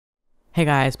Hey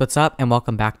guys, what's up? And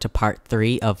welcome back to part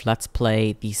 3 of Let's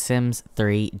Play The Sims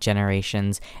 3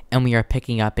 Generations, and we are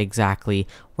picking up exactly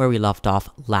where we left off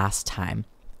last time.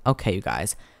 Okay, you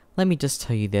guys, let me just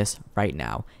tell you this right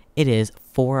now. It is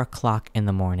 4 o'clock in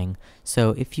the morning, so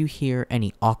if you hear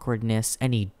any awkwardness,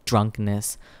 any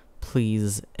drunkenness,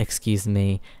 please excuse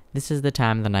me. This is the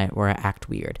time of the night where I act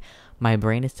weird. My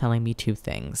brain is telling me two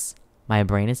things. My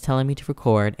brain is telling me to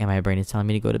record, and my brain is telling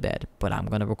me to go to bed, but I'm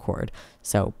gonna record.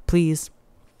 So please,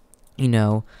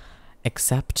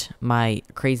 accept my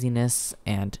craziness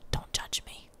and don't judge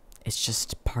me. It's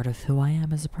just part of who I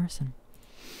am as a person.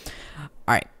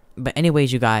 Alright, but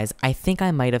anyways, you guys, I think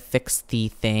I might have fixed the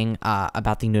thing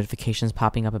about the notifications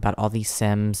popping up about all these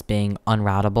Sims being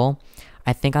unroutable.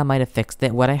 I think I might have fixed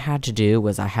it. What I had to do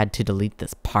was I had to delete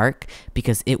this park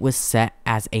because it was set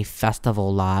as a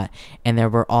festival lot and there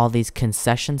were all these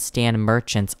concession stand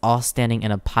merchants all standing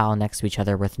in a pile next to each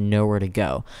other with nowhere to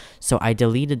go. So I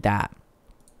deleted that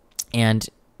and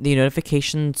the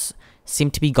notifications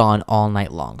seem to be gone all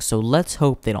night long. So let's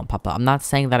hope they don't pop up. I'm not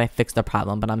saying that I fixed the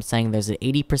problem, but I'm saying there's an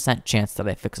 80% chance that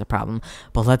I fixed the problem.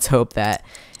 But let's hope that,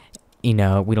 we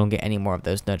don't get any more of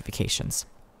those notifications.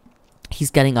 He's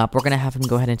getting up. We're going to have him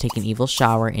go ahead and take an evil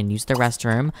shower and use the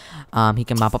restroom. He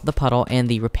can mop up the puddle. And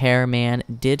the repairman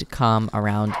did come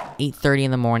around 8:30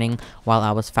 in the morning while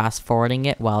I was fast forwarding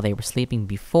it while they were sleeping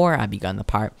before I begun the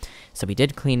part. So we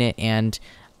did clean it and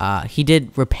he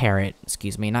did repair it.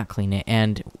 Excuse me, not clean it.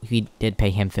 And we did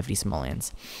pay him 50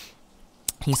 simoleons.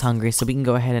 He's hungry, so we can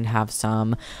go ahead and have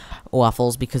some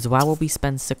waffles because why would we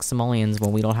spend 6 simoleons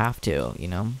when we don't have to,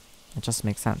 It just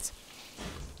makes sense.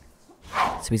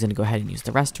 So he's going to go ahead and use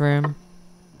the restroom.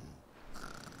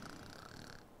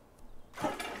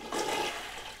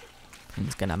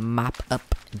 He's going to mop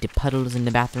up the puddles in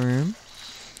the bathroom.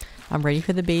 I'm ready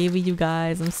for the baby, you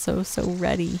guys. I'm so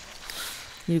ready.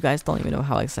 You guys don't even know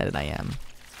how excited I am.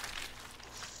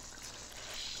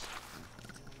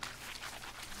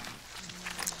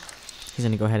 He's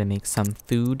going to go ahead and make some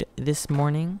food this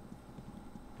morning.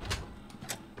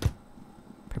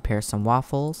 Prepare some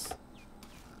waffles.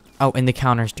 Oh, and the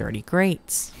counter's dirty.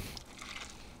 Great.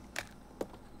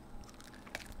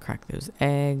 Crack those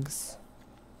eggs.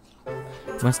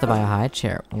 He wants to buy a high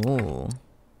chair. Ooh.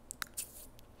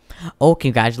 Oh,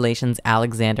 congratulations.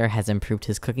 Alexander has improved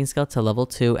his cooking skill to level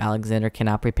 2. Alexander can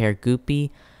now prepare goopy,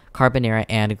 carbonara,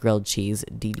 and grilled cheese.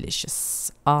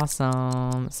 Delicious.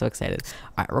 Awesome. So excited.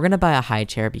 Alright, we're going to buy a high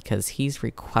chair because he's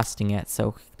requesting it.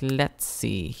 So let's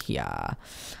see here.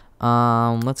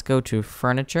 Let's go to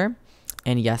furniture.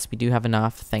 And yes, we do have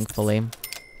enough, thankfully.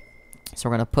 So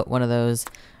we're going to put one of those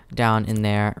down in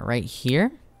there right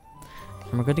here.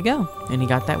 And we're good to go. And he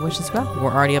got that wish as well.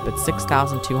 We're already up at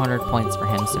 6,200 points for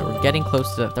him. So we're getting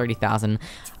close to 30,000.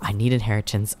 I need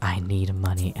inheritance. I need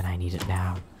money. And I need it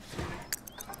now.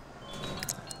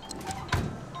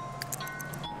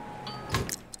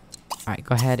 Alright,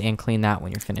 go ahead and clean that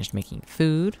when you're finished making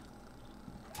food.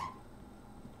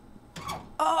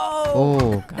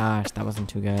 Oh gosh, that wasn't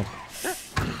too good.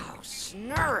 Ow,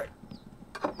 snort.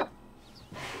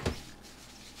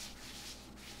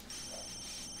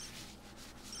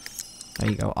 There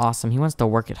you go. Awesome. He wants to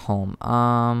work at home.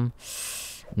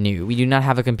 No, we do not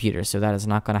have a computer, so that is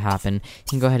not going to happen. He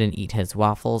can go ahead and eat his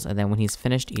waffles, and then when he's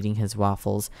finished eating his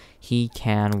waffles, he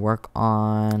can work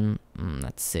on,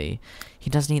 let's see. He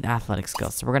does need athletic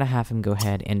skills, so we're going to have him go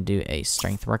ahead and do a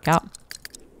strength workout.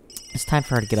 It's time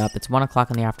for her to get up. It's 1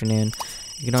 o'clock in the afternoon.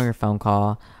 Ignore your phone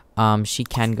call. She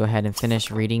can go ahead and finish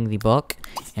reading the book.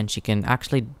 And she can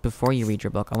actually, before you read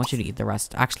your book, I want you to eat the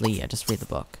rest. Actually, yeah, just read the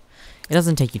book. It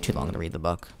doesn't take you too long to read the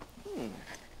book.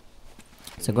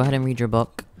 So go ahead and read your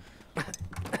book. It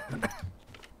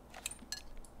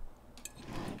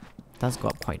does go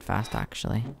up quite fast,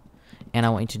 actually. And I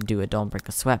want you to do it. Don't break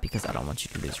a sweat because I don't want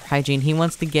you to lose your hygiene. He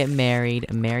wants to get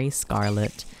married. Marry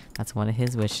Scarlett. That's one of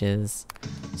his wishes.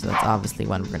 So that's obviously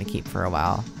one we're going to keep for a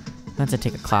while. I'm going to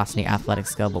take a class in the athletic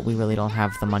skill, but we really don't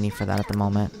have the money for that at the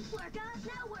moment.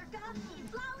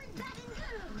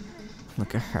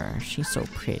 Look at her. She's so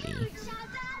pretty.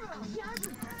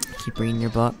 Keep reading your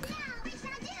book.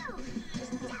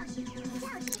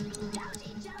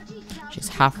 She's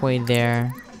halfway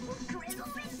there.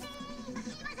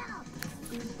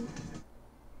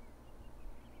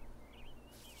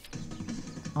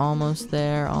 Almost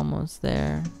there, almost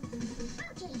there.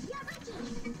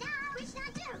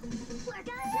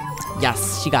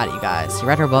 Yes, she got it, you guys. She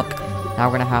read her book. Now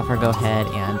we're gonna have her go ahead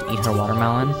and eat her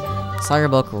watermelon. Sell your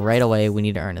book right away. We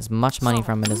need to earn as much money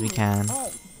from it as we can. Go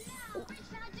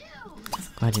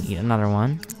ahead and eat another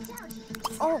one.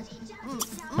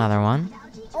 Another one.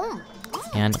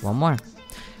 And one more.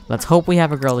 Let's hope we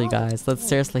have a girl, you guys. Let's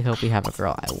seriously hope we have a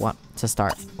girl. I want to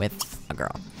start with a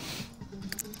girl.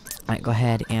 Alright, go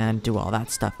ahead and do all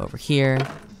that stuff over here.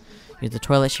 Use the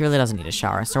toilet. She really doesn't need a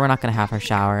shower, so we're not going to have her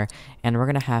shower. And we're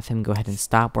going to have him go ahead and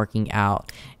stop working out.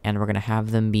 And we're going to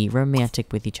have them be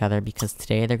romantic with each other because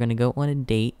today they're going to go on a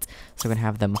date. So we're going to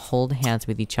have them hold hands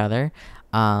with each other.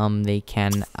 They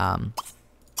can,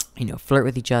 you know, flirt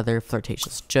with each other,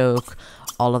 flirtatious joke,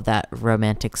 all of that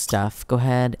romantic stuff. Go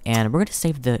ahead and we're going to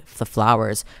save the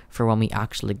flowers for when we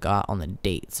actually got on the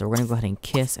date. So we're going to go ahead and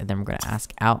kiss and then we're going to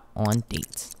ask out on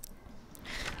dates.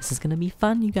 This is going to be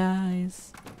fun, you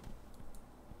guys.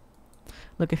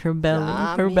 Look at her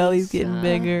belly. Her belly's getting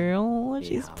bigger. Oh,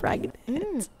 she's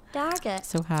pregnant.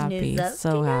 So happy.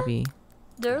 So happy.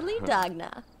 Durly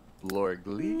Dagna.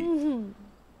 Lorglee.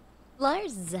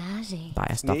 Larzaji. Buy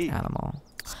a stuffed animal.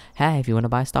 Hey, if you want to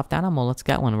buy a stuffed animal, let's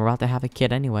get one. We're about to have a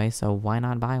kid anyway, so why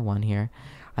not buy one here?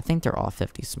 I think they're all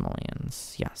 50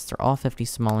 simoleons. Yes, they're all 50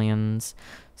 simoleons.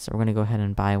 So we're going to go ahead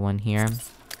and buy one here.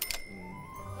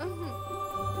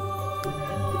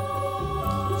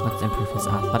 Let's improve his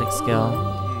athletic skill.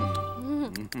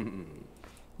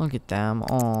 Look at them.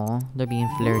 Oh, they're being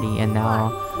flirty. And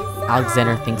now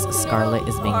Alexander thinks Scarlet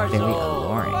is being very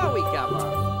alluring.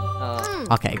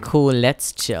 Okay, cool.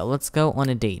 Let's chill. Let's go on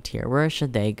a date here. Where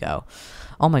should they go?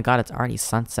 Oh my god, it's already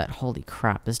sunset. Holy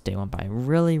crap. This day went by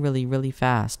really, really, really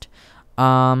fast.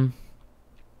 Let's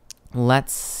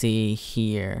see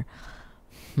here.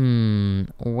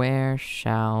 Where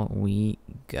shall we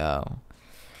go?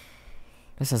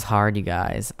 This is hard, you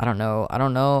guys. I don't know.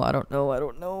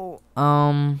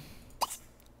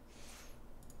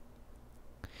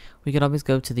 We could always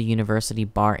go to the university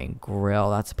bar and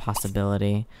grill. That's a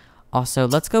possibility. Also,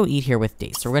 let's go eat here with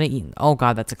dates. So we're gonna eat. Oh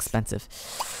god, that's expensive.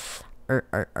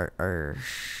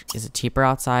 Is it cheaper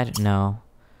outside? No.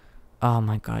 Oh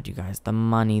my god, you guys. The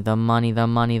money.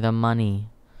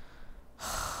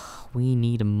 We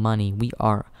need money. We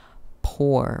are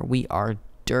poor. We are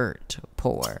dirt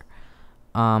poor.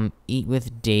 Eat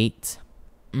with date.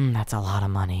 That's a lot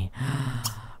of money.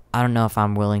 I don't know if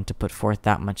I'm willing to put forth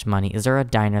that much money. Is there a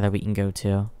diner that we can go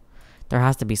to? There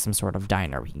has to be some sort of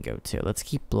diner we can go to. Let's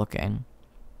keep looking.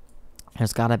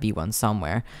 There's gotta be one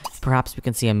somewhere. Perhaps we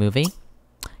can see a movie?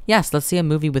 Yes, let's see a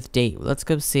movie with date. Let's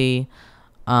go see,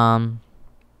 let's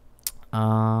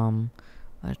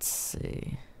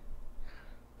see.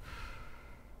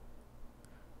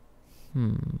 I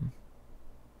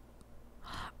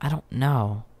don't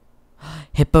know.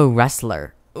 Hippo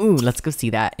Wrestler. Ooh, let's go see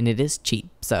that. And it is cheap.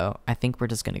 So I think we're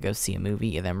just going to go see a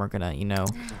movie. And then we're going to, you know,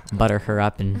 butter her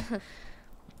up and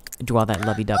do all that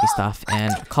lovey-dovey stuff.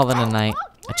 And call it a night.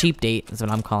 A cheap date is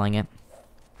what I'm calling it.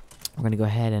 We're going to go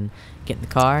ahead and get in the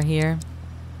car here.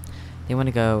 They want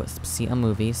to go see a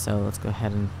movie. So let's go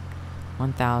ahead and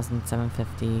 1,000,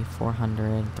 750,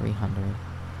 400, 300.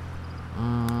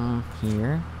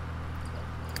 Here.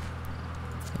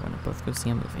 We're going to both go see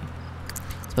a movie.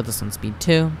 Let's put this on speed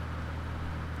 2.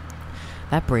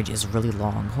 That bridge is really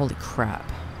long. Holy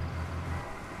crap.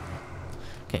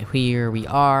 Okay, here we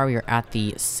are. We are at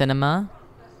the cinema.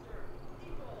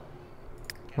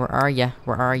 Where are ya?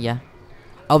 Where are ya?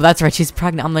 Oh, that's right. She's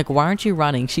pregnant. I'm like, why aren't you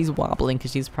running? She's wobbling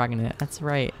because she's pregnant. That's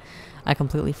right. I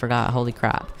completely forgot. Holy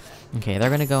crap. Okay, they're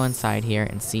going to go inside here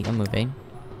and see a movie.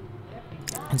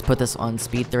 Let's put this on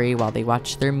speed 3 while they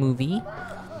watch their movie.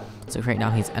 So right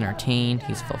now he's entertained,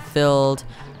 he's fulfilled,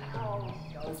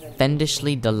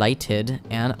 fiendishly delighted,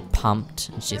 and pumped.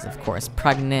 And she's of course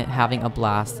pregnant, having a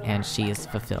blast, and she is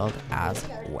fulfilled as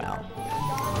well.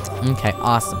 Okay,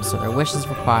 awesome. So their wish is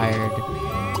required.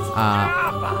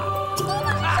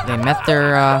 They met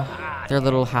their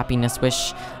little happiness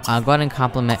wish. Go ahead and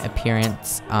compliment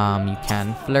appearance. You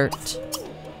can flirt.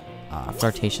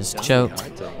 Flirtatious joke.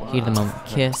 Heat of the moment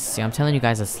kiss. See, I'm telling you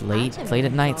guys, it's late. It's late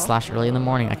at night / early in the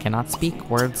morning. I cannot speak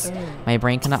words. My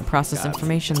brain cannot process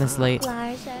information this late.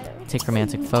 Take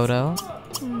romantic photo.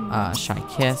 Shy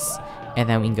kiss. And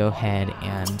then we can go ahead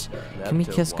and... Can we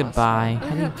kiss goodbye?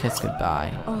 How do you kiss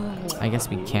goodbye? I guess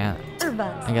we can't.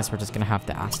 I guess we're just gonna have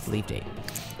to ask the leave date.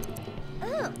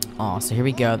 Oh, so here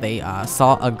we go. They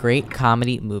saw a great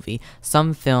comedy movie.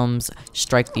 Some films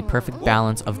strike the perfect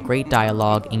balance of great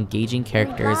dialogue, engaging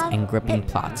characters, and gripping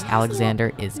plots.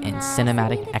 Alexander is in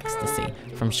cinematic ecstasy.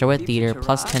 From show at theater,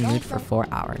 plus 10 mood for 4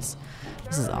 hours.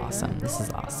 This is awesome. This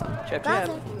is awesome.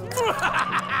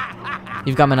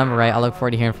 You've got my number, right? I look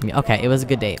forward to hearing from you. Okay, it was a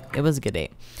good date. It was a good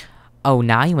date. Oh,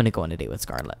 now you want to go on a date with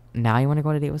Scarlet. Now you want to go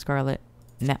on a date with Scarlet?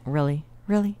 No, really?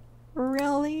 Really?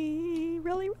 Really?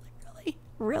 Really?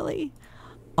 Really?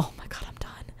 Oh my god, I'm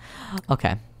done.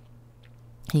 Okay.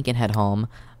 He can head home.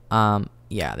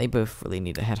 Yeah, they both really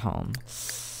need to head home.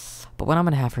 But what I'm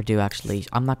going to have her do, actually,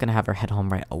 I'm not going to have her head home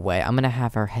right away. I'm going to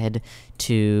have her head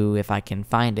to, if I can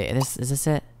find it. Is this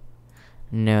it?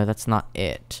 No, that's not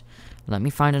it. Let me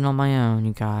find it on my own,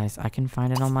 you guys. I can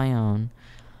find it on my own.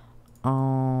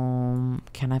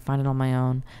 Can I find it on my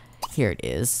own? Here it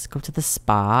is. Go to the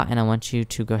spa, and I want you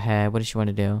to go ahead. What does she want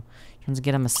to do? She wants to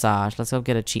get a massage. Let's go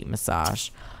get a cheap massage.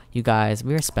 You guys,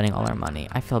 we are spending all our money.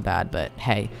 I feel bad, but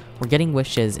hey, we're getting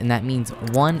wishes, and that means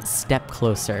one step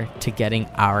closer to getting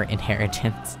our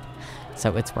inheritance.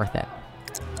 So it's worth it.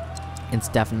 It's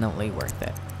definitely worth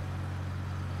it.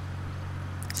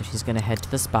 So she's gonna head to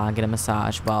the spa and get a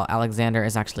massage, while Alexander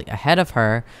is actually ahead of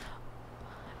her.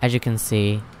 As you can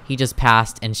see, he just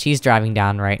passed, and she's driving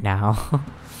down right now.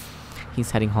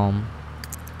 He's heading home.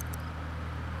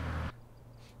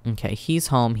 Okay, he's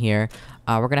home here.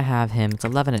 We're gonna have him, it's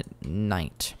 11 at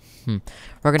night.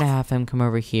 We're gonna have him come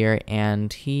over here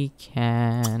and he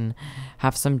can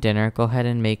have some dinner. Go ahead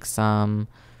and make some,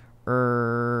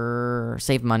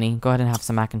 save money. Go ahead and have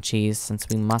some mac and cheese since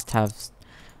we must have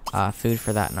food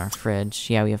for that in our fridge.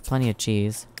 Yeah, we have plenty of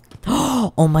cheese.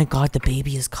 Oh my god, the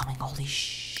baby is coming. Holy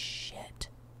shit.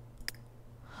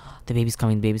 The baby's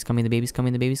coming, the baby's coming, the baby's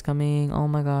coming, the baby's coming. Oh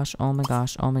my gosh, oh my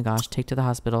gosh, oh my gosh. Take to the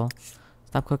hospital.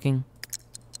 Stop cooking.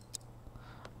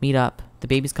 Meet up. The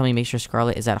baby's coming. Make sure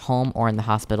Scarlett is at home or in the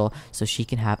hospital so she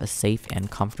can have a safe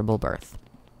and comfortable birth.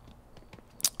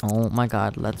 Oh my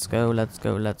god. Let's go, let's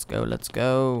go, let's go, let's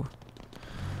go.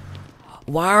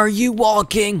 Why are you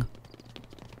walking?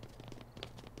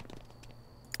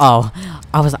 Oh,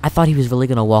 I thought he was really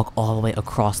gonna walk all the way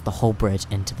across the whole bridge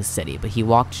into the city, but he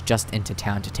walked just into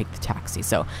town to take the taxi,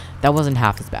 so that wasn't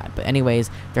half as bad. But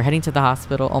anyways, they're heading to the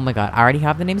hospital. Oh my god, I already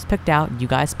have the names picked out. You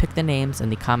guys pick the names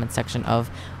in the comment section of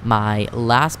my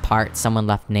last part. Someone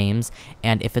left names,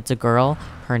 and if it's a girl,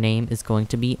 her name is going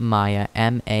to be Maya,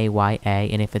 M-A-Y-A,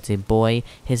 and if it's a boy,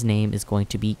 his name is going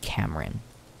to be Cameron.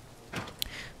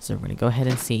 So we're gonna go ahead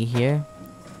and see here.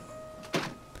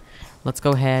 Let's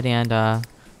go ahead and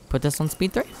put this on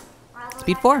speed 3.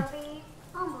 Speed 4.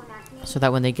 So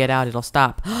that when they get out, it'll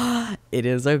stop. It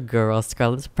is a girl.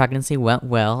 Scarlett's pregnancy went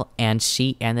well, and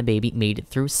she and the baby made it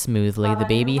through smoothly. The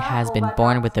baby has been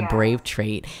born with a brave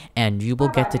trait, and you will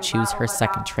get to choose her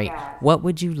second trait. What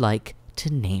would you like to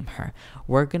name her?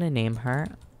 We're going to name her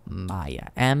Maya.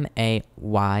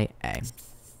 M-A-Y-A.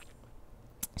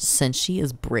 Since she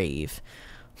is brave.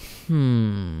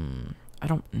 I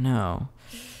don't know.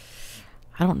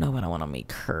 I don't know what I want to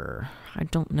make her. I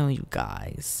don't know, you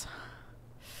guys.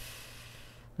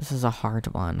 This is a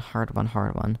hard one. Hard one,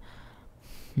 hard one.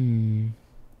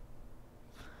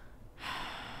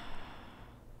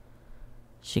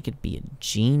 She could be a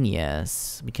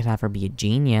genius. We could have her be a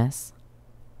genius.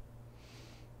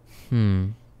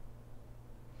 I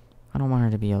don't want her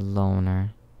to be a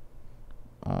loner.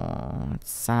 Oh,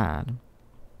 it's sad.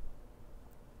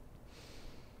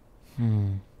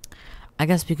 I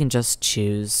guess we can just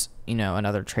choose, you know,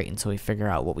 another trait until we figure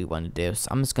out what we want to do. So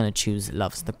I'm just going to choose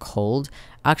Loves the Cold.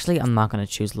 Actually, I'm not going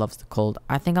to choose Loves the Cold.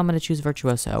 I think I'm going to choose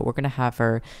Virtuoso. We're going to have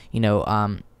her, you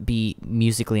know, be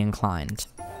musically inclined,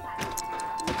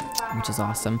 which is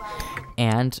awesome.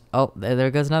 And, oh,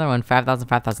 there goes another one. 5,000,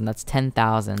 5,000. That's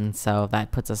 10,000. So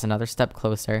that puts us another step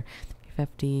closer.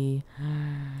 50.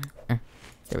 There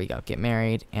we go. Get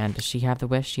married. And does she have the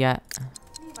wish yet?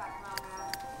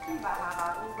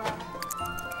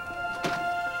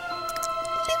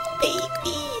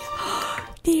 Baby,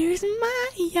 there's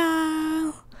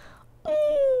Maya.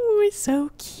 Oh, it's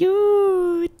so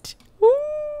cute.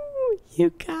 Ooh,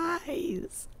 you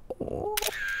guys. Oh,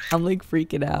 I'm like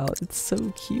freaking out. It's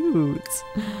so cute.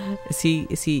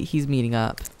 He's meeting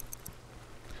up.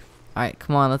 All right,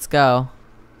 come on, let's go.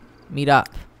 Meet up.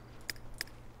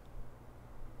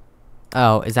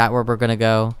 Oh, is that where we're gonna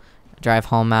go? Drive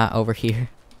home at over here.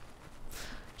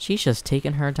 She's just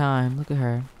taking her time. Look at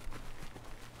her.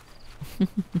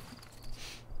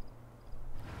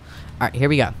 Alright, here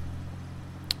we go.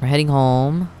 We're heading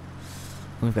home.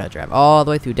 We've got to drive all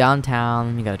the way through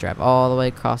downtown. We got to drive all the way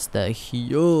across the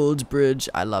huge bridge.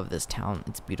 I love this town.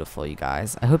 It's beautiful, you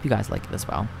guys. I hope you guys like it as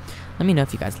well. Let me know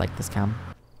if you guys like this town.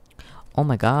 Oh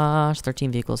my gosh,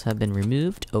 13 vehicles have been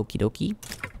removed. Okie dokie.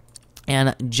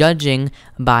 And judging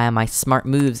by my smart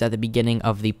moves at the beginning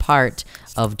of the part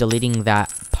of deleting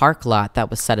that park lot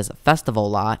that was set as a festival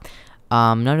lot,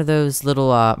 none of those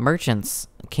little merchants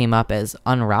came up as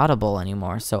unroutable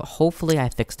anymore. So hopefully I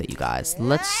fixed it, you guys.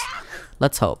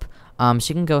 Let's hope.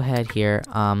 She can go ahead here.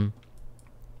 You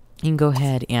can go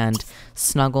ahead and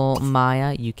snuggle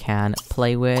Maya. You can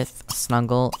play with,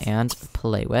 snuggle, and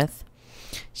play with.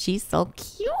 She's so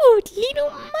cute, little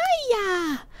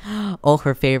Maya. Oh,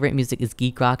 her favorite music is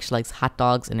geek rock. She likes hot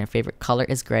dogs, and her favorite color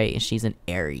is gray. And she's an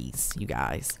Aries, you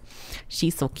guys.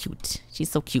 She's so cute. She's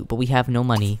so cute, but we have no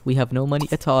money. We have no money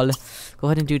at all. Go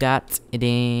ahead and do that. And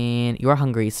then you're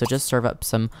hungry, so just serve up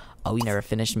some. Oh, we never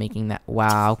finished making that.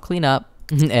 Wow, clean up.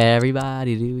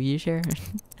 Everybody, do you share?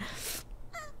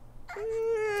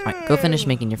 Alright, go finish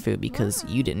making your food because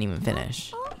you didn't even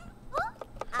finish.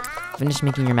 Finish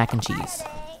making your mac and cheese.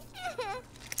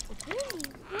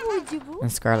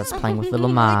 And Scarlett's playing with little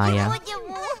Maya.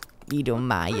 Little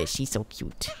Maya, she's so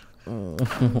cute.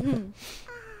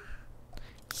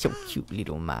 So cute,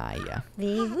 little Maya.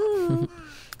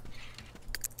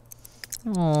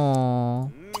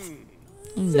 Aww.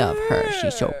 Love her.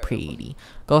 She's so pretty.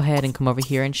 Go ahead and come over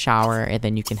here and shower, and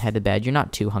then you can head to bed. You're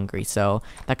not too hungry, so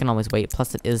that can always wait.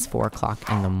 Plus, it is 4 o'clock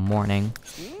in the morning.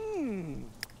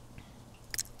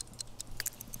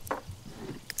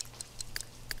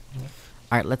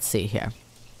 Alright, let's see here.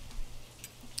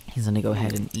 He's gonna go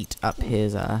ahead and eat up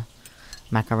his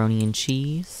macaroni and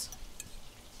cheese.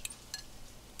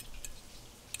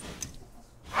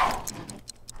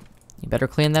 You better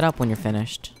clean that up when you're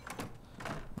finished.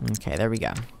 Okay, there we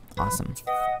go. Awesome.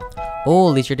 Oh,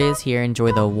 leisure day is here.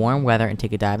 Enjoy the warm weather and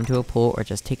take a dive into a pool or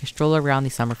just take a stroll around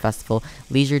the summer festival.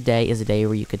 Leisure day is a day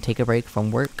where you can take a break from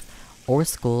work or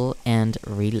school and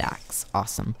relax.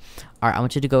 Awesome. Alright, I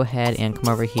want you to go ahead and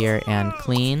come over here and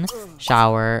clean,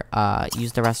 shower,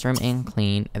 use the restroom and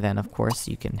clean. And then, of course,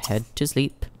 you can head to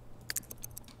sleep.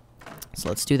 So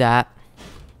let's do that.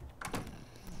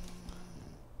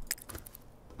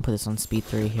 Put this on speed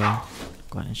 3 here.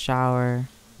 Go ahead and shower.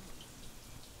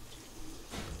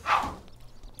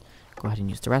 Go ahead and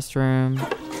use the restroom.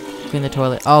 Clean the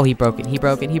toilet. Oh, he broke it. He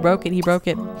broke it. He broke it. He broke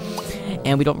it.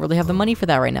 And we don't really have the money for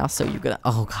that right now, so you're gonna...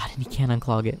 Oh, God, and he can't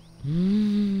unclog it.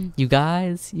 You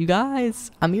guys.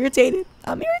 I'm irritated.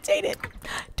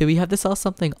 Do we have to sell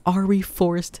something? Are we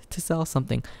forced to sell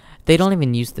something? They don't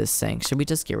even use this sink. Should we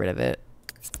just get rid of it?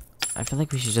 I feel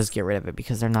like we should just get rid of it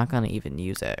because they're not gonna even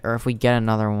use it. Or if we get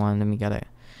another one, then we gotta...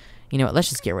 You know what? Let's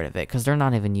just get rid of it because they're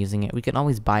not even using it. We can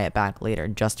always buy it back later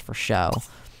just for show.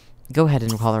 Go ahead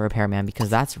and call a repairman because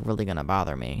that's really gonna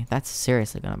bother me. That's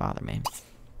seriously gonna bother me.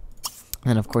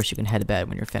 And of course you can head to bed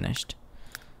when you're finished.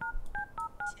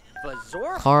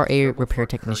 Call a repair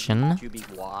technician.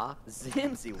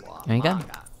 There you go.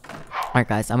 Alright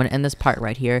guys, I'm gonna end this part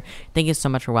right here. Thank you so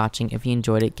much for watching. If you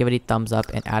enjoyed it, give it a thumbs up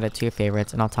and add it to your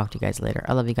favorites. And I'll talk to you guys later.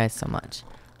 I love you guys so much.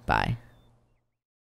 Bye.